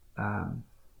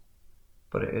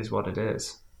 But it is what it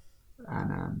is.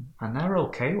 And they're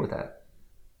okay with it.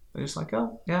 They're just like,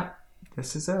 oh, yeah,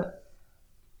 this is it.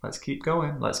 Let's keep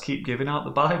going. Let's keep giving out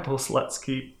the Bibles. Let's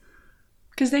keep...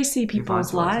 Because they see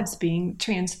people's lives being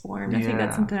transformed. I think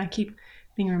that's something I keep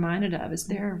being reminded of, is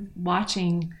they're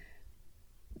watching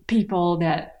people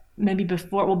that maybe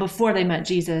before they met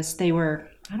Jesus, they were,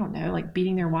 I don't know, like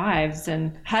beating their wives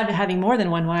and having more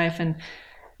than one wife, and,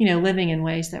 you know, living in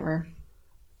ways that were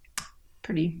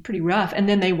pretty rough. And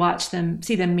then they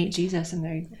see them meet Jesus, and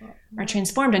they are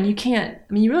transformed. And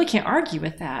you really can't argue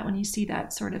with that when you see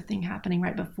that sort of thing happening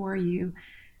right before you,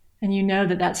 and you know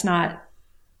that that's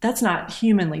not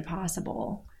humanly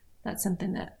possible. That's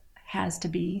something that has to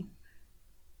be,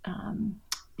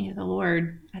 the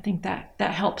Lord. I think that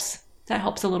helps. That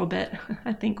helps a little bit.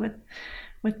 I think with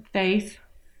faith,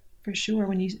 for sure.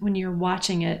 When you're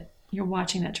watching it, you're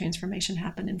watching that transformation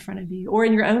happen in front of you, or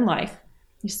in your own life.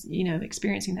 You know,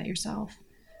 experiencing that yourself.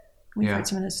 We've heard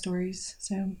some of those stories.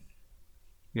 So,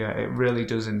 yeah, it really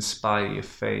does inspire your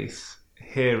faith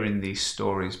hearing these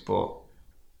stories, but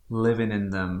living in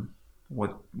them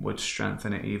would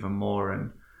strengthen it even more.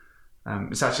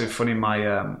 And it's actually funny.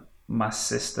 My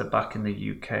sister back in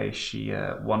the UK, she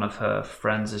one of her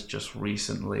friends has just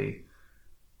recently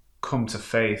come to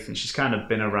faith, and she's kind of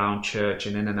been around church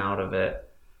and in and out of it,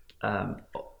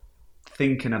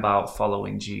 thinking about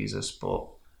following Jesus, but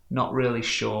not really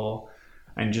sure.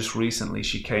 And just recently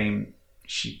she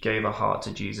gave her heart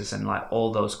to Jesus, and like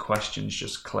all those questions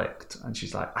just clicked, and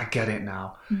she's like, I get it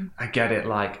now. I get it.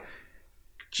 Like,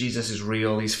 Jesus is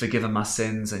real. He's forgiven my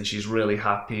sins. And she's really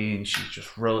happy. And she just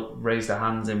raised her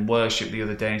hands in worship the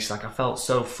other day. And she's like, I felt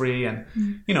so free. And,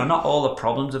 you know, not all the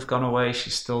problems have gone away.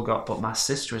 She's still got, but my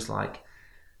sister is like,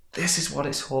 this is what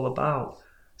it's all about.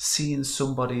 Seeing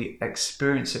somebody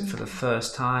experience it for the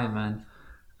first time.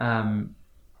 And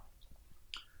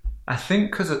I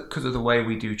think because of the way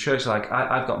we do church, like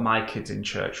I've got my kids in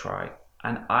church, right?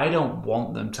 And I don't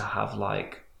want them to have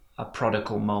like a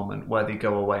prodigal moment where they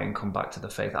go away and come back to the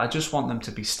faith. I just want them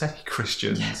to be steady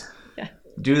Christians,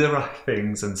 do the right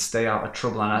things and stay out of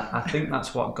trouble. And I think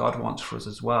that's what God wants for us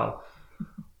as well.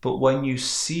 But when you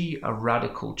see a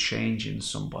radical change in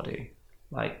somebody,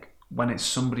 like when it's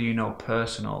somebody you know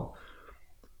personal,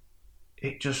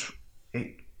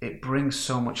 it brings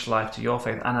so much life to your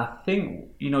faith. And I think,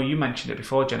 you know, you mentioned it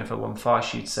before, Jennifer, when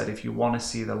Farshid said, if you want to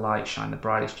see the light shine the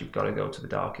brightest, you've got to go to the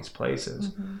darkest places.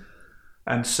 Mm-hmm.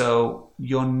 And so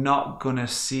you're not going to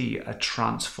see a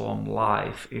transformed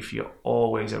life if you're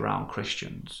always around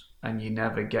Christians and you're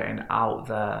never getting out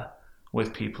there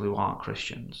with people who aren't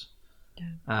Christians.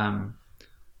 Yeah.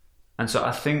 And so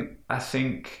I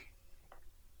think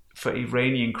for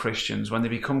Iranian Christians, when they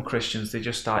become Christians, they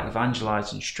just start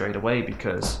evangelizing straight away,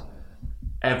 because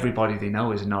everybody they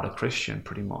know is not a Christian,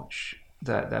 pretty much.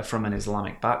 They're from an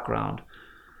Islamic background.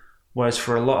 Whereas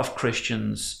for a lot of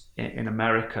Christians in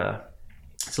America,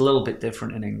 it's a little bit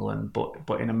different in England,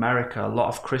 but in America, a lot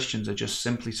of Christians are just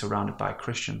simply surrounded by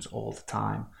Christians all the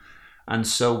time. And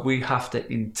so we have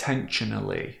to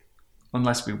intentionally,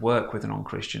 unless we work with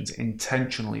non-Christians,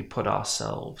 intentionally put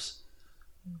ourselves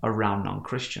around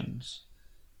non-Christians.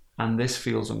 And this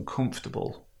feels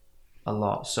uncomfortable a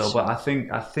lot. So, but I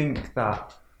think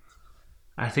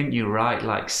you're right,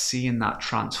 like seeing that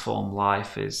transformed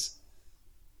life is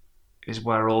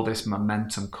where all this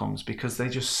momentum comes, because they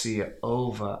just see it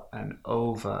over and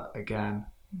over again.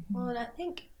 Well, and I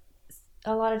think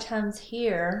a lot of times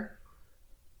here,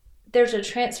 there's a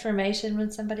transformation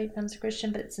when somebody becomes a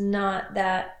Christian, but it's not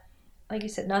that, like you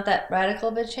said, not that radical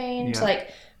of a change. Yeah.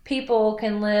 Like, people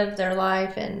can live their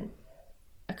life in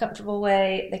a comfortable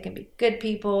way. They can be good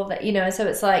people, that, you know, so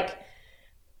it's like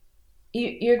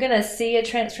you're going to see a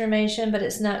transformation, but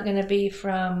it's not going to be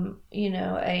from, you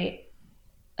know,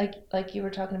 like you were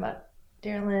talking about,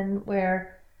 Darylyn,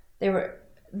 where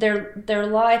their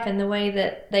life and the way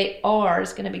that they are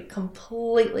is going to be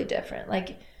completely different.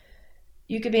 Like,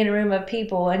 you could be in a room of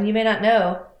people and you may not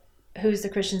know who's the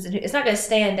Christians and who. It's not going to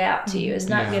stand out to you. It's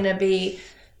not going to be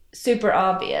super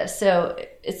obvious. So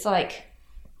it's like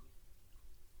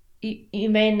you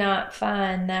may not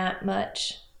find that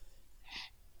much,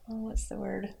 what's the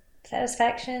word,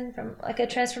 satisfaction from like a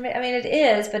transformation. I mean, it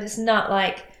is, but it's not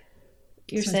like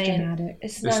you're So saying, dramatic.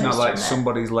 it's It's not, not as like dramatic.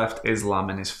 somebody's left Islam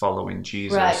and is following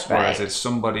Jesus, Right, whereas right. it's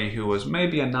somebody who was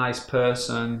maybe a nice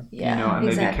person, Yeah, and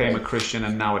they exactly. became a Christian,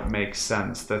 and now it makes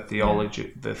sense. The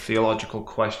theological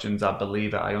questions, I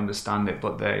believe it, I understand it,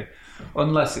 but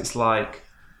unless it's like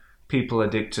people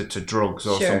addicted to drugs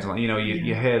or Sure. something, like,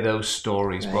 you hear those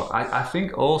stories. Right. But I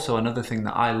think also another thing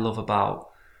that I love about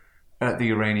at the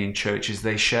Iranian church is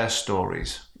they share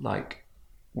stories. Like,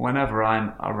 whenever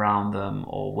I'm around them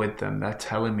or with them, they're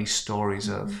telling me stories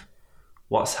of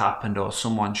what's happened, or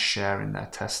someone sharing their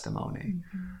testimony.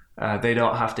 They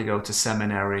don't have to go to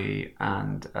seminary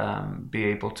and be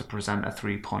able to present a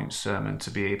 3-point sermon to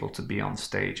be able to be on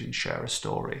stage and share a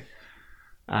story.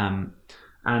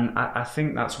 And I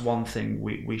think that's one thing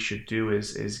we should do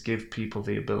is give people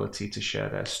the ability to share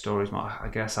their stories more. I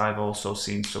guess I've also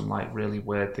seen some like really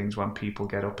weird things when people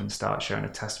get up and start sharing a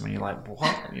testimony. You're like,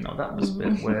 what? That was a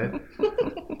bit weird.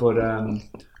 But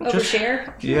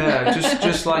Overshare?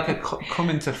 just like a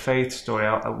coming to faith story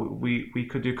we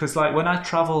could do. Because like when I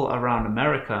travel around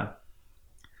America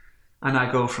and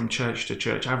I go from church to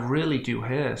church, I really do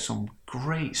hear some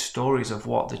great stories of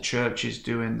what the church is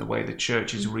doing, the way the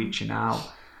church is reaching out.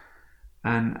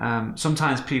 And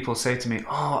sometimes people say to me,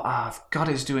 God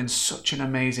is doing such an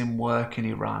amazing work in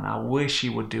Iran. I wish he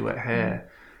would do it here.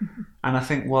 And I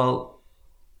think, well,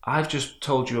 I've just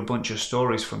told you a bunch of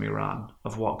stories from Iran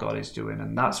of what God is doing,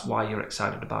 and that's why you're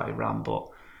excited about Iran. But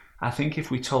I think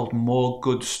if we told more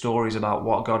good stories about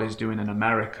what God is doing in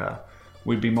America,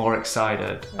 we'd be more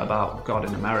excited about God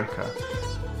in America.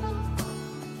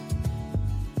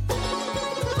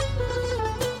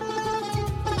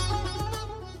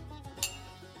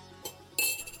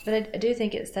 But I do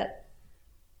think it's that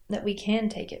we can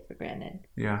take it for granted.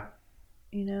 Yeah.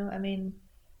 I mean,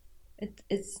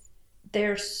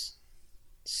 they're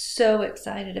so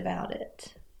excited about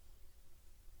it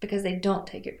because they don't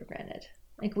take it for granted.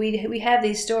 Like we have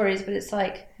these stories, but it's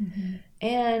like,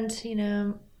 and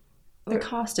the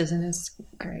cost isn't as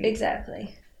great.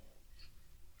 Exactly.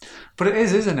 But it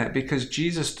is, isn't it? Because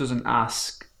Jesus doesn't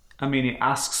ask. I mean, he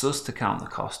asks us to count the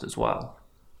cost as well.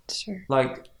 Sure.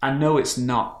 Like, I know it's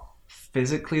not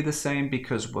physically the same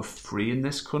because we're free in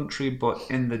this country, but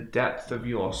in the depth of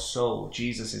your soul,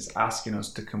 Jesus is asking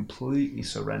us to completely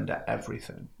surrender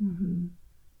everything.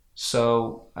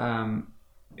 So,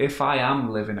 if I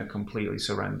am living a completely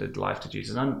surrendered life to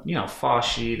Jesus, and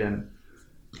Farshid and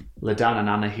Ladan and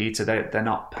Anahita, they're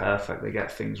not perfect. They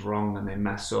get things wrong and they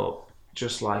mess up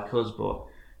just like us. But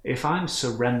if I'm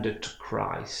surrendered to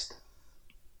Christ,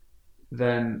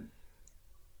 then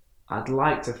I'd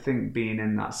like to think being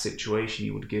in that situation,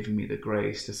 he would give me the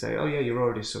grace to say, oh yeah, you're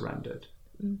already surrendered.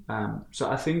 So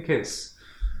I think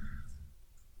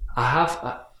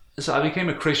so I became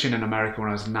a Christian in America when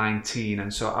I was 19.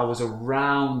 And so I was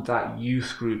around that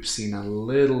youth group scene a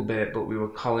little bit, but we were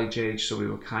college age, so we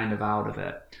were kind of out of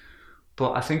it.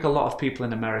 But I think a lot of people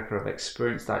in America have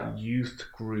experienced that youth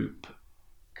group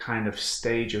kind of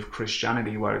stage of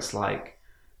Christianity where it's like,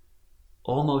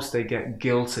 almost they get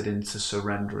guilted into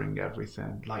surrendering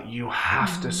everything. Like, you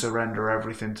have to surrender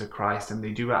everything to Christ, and they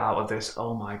do it out of this,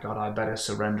 oh my God, I better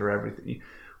surrender everything.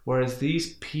 Whereas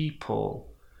these people,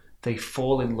 they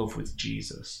fall in love with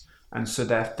Jesus. And so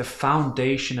the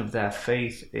foundation of their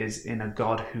faith is in a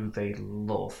God who they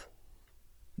love,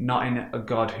 not in a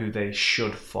God who they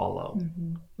should follow.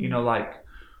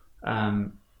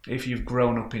 If you've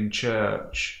grown up in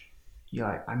church, you're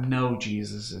like, I know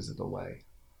Jesus is the way.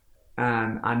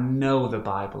 And I know the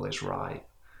Bible is right,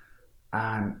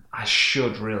 and I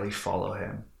should really follow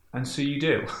him. And so you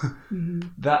do.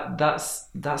 That's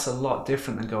a lot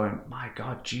different than going, my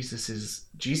God, Jesus is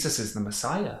the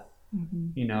Messiah.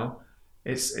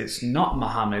 It's not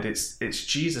Muhammad. It's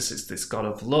Jesus. It's this God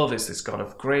of love. It's this God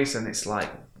of grace. And it's like,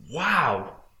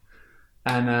 wow.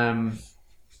 And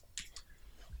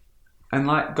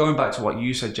like going back to what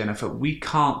you said, Jennifer, we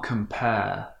can't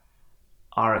compare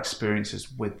our experiences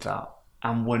with that,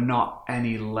 and we're not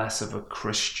any less of a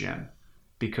Christian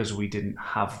because we didn't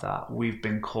have that. We've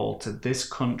been called to this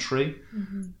country,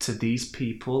 to these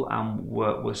people, and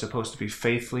we're supposed to be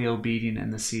faithfully obedient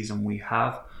in the season we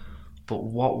have. But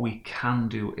what we can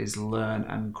do is learn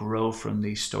and grow from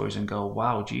these stories and go,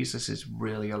 wow, Jesus is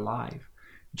really alive.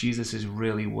 Jesus is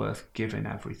really worth giving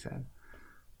everything.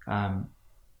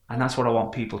 And that's what I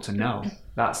want people to know.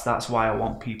 That's why I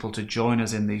want people to join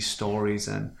us in these stories.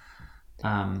 And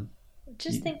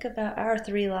just think about our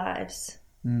 3 lives.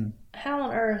 How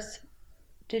on earth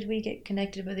did we get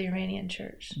connected with the Iranian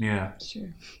church? Yeah,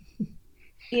 Sure.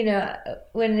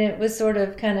 When it was sort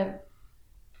of kind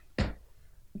of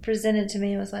presented to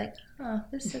me, it was like, oh,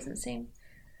 this doesn't seem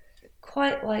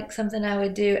quite like something I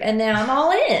would do. And now I'm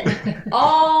all in.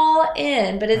 All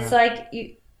in. But it's like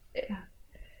you...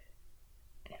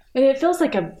 And it feels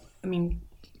like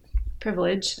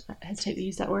privilege. I hesitate to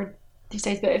use that word these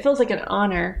days, but it feels like an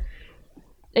honor.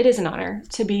 It is an honor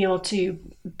to be able to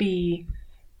be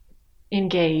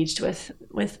engaged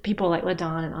with people like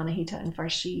LaDon and Anahita and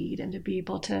Farshid, and to be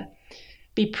able to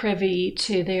be privy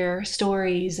to their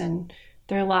stories and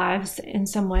their lives in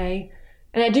some way.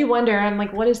 And I do wonder, I'm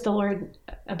like, what is the Lord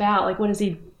about? Like,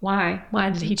 why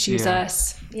did he choose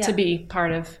us to be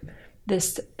part of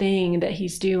this thing that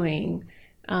he's doing?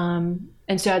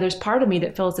 And so there's part of me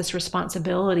that feels this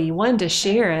responsibility, one, to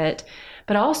share it,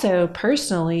 but also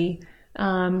personally,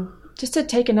 just to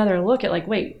take another look at, like,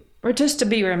 wait, or just to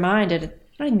be reminded,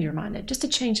 not even be reminded, just to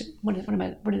change, what is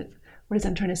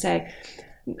I'm trying to say?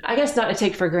 I guess not to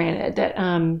take for granted that,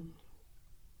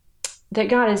 that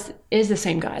God is the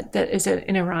same God that is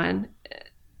in Iran.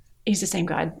 He's the same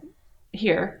God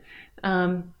here,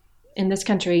 in this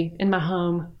country, in my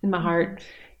home, in my heart.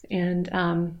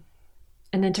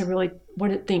 And then to really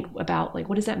think about, like,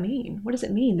 what does that mean? What does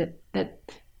it mean that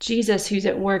Jesus, who's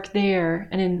at work there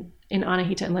and in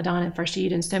Anahita and LaDon and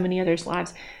Farshid and so many others'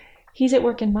 lives, he's at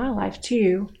work in my life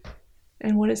too.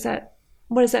 And what does that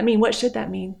mean? What should that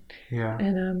mean? Yeah.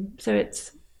 And so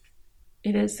it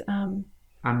is.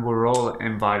 And we're all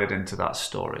invited into that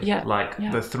story. Yeah.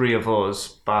 The three of us,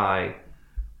 by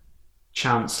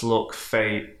chance, luck,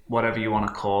 fate, whatever you want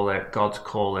to call it, God's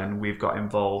calling, we've got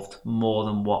involved more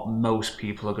than what most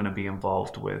people are going to be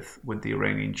involved with the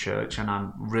Iranian church. And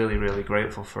I'm really, really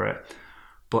grateful for it.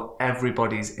 But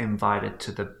everybody's invited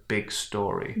to the big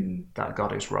story that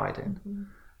God is writing. Mm-hmm.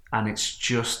 And it's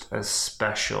just as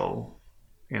special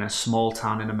in a small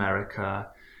town in America,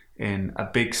 in a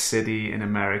big city in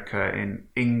America, in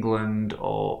England,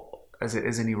 or as it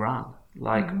is in Iran.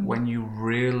 When you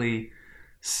really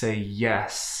say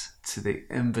yes to the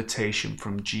invitation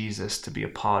from Jesus to be a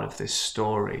part of this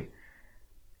story,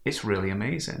 it's really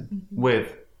amazing,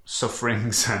 with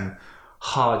sufferings and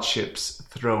hardships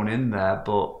thrown in there.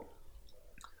 But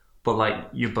like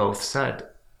you both said,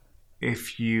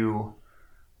 if you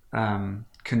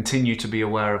continue to be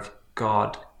aware of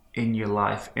God in your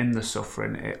life, in the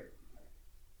suffering,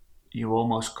 you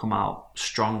almost come out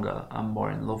stronger and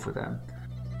more in love with him.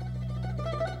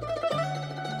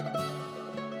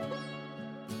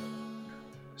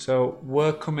 So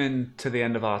we're coming to the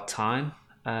end of our time.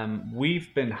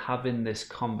 We've been having this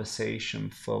conversation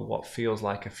for what feels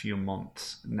like a few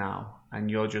months now, and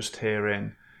you're just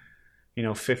hearing,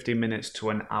 50 minutes to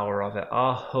an hour of it.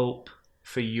 Our hope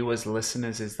for you as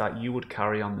listeners is that you would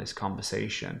carry on this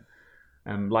conversation.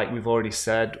 Like we've already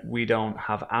said, we don't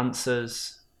have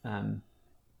answers.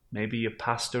 Maybe your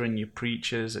pastor and your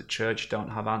preachers at church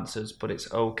don't have answers, but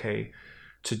it's okay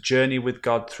to journey with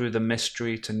God through the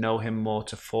mystery, to know him more,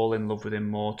 to fall in love with him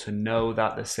more, to know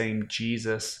that the same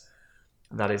Jesus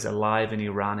that is alive in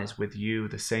Iran is with you,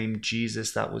 the same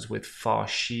Jesus that was with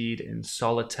Farshid in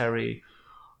solitary,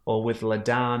 or with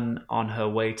LaDon on her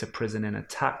way to prison in a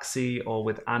taxi, or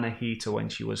with Anahita when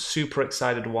she was super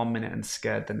excited one minute and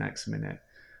scared the next minute.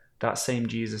 That same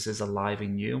Jesus is alive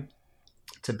in you.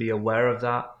 To be aware of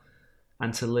that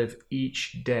and to live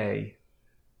each day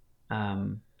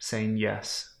saying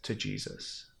yes to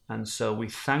Jesus. And so we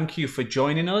thank you for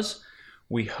joining us.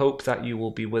 We hope that you will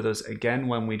be with us again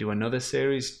when we do another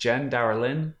series. Jen,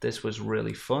 Darylyn, this was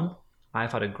really fun.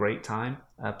 I've had a great time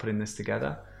putting this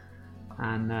together.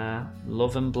 And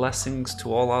love and blessings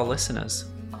to all our listeners.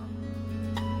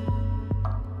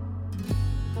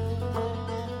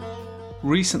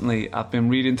 Recently, I've been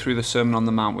reading through the Sermon on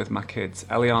the Mount with my kids,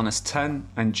 Eliana's 10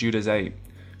 and Judah's 8,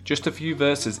 just a few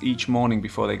verses each morning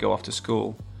before they go off to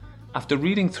school. After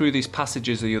reading through these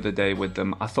passages the other day with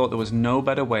them, I thought there was no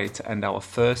better way to end our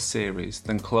first series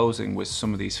than closing with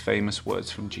some of these famous words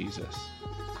from Jesus.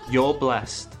 You're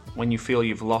blessed when you feel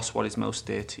you've lost what is most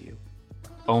dear to you.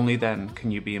 Only then can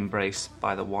you be embraced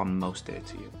by the one most dear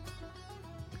to you.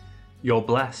 You're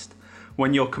blessed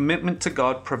when your commitment to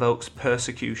God provokes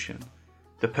persecution.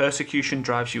 The persecution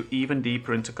drives you even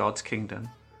deeper into God's kingdom.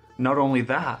 Not only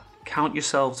that, count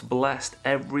yourselves blessed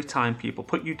every time people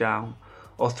put you down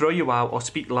or throw you out or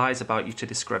speak lies about you to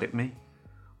discredit me.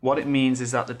 What it means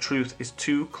is that the truth is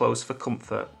too close for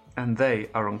comfort and they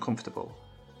are uncomfortable.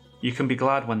 You can be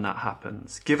glad when that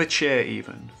happens. Give a cheer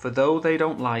even, for though they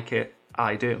don't like it,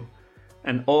 I do.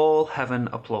 And all heaven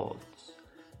applauds.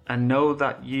 And know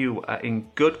that you are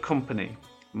in good company.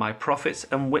 My prophets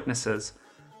and witnesses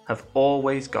have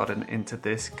always gotten into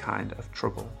this kind of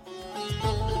trouble.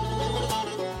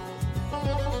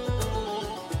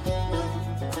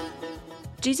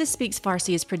 Jesus Speaks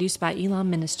Farsi is produced by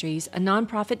Elam Ministries, a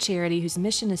nonprofit charity whose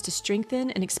mission is to strengthen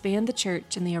and expand the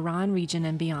church in the Iran region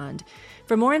and beyond.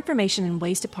 For more information and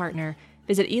ways to partner,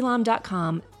 visit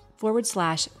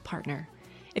elam.com/partner.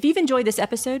 If you've enjoyed this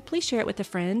episode, please share it with a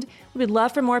friend. We would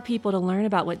love for more people to learn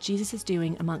about what Jesus is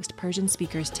doing amongst Persian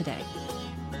speakers today.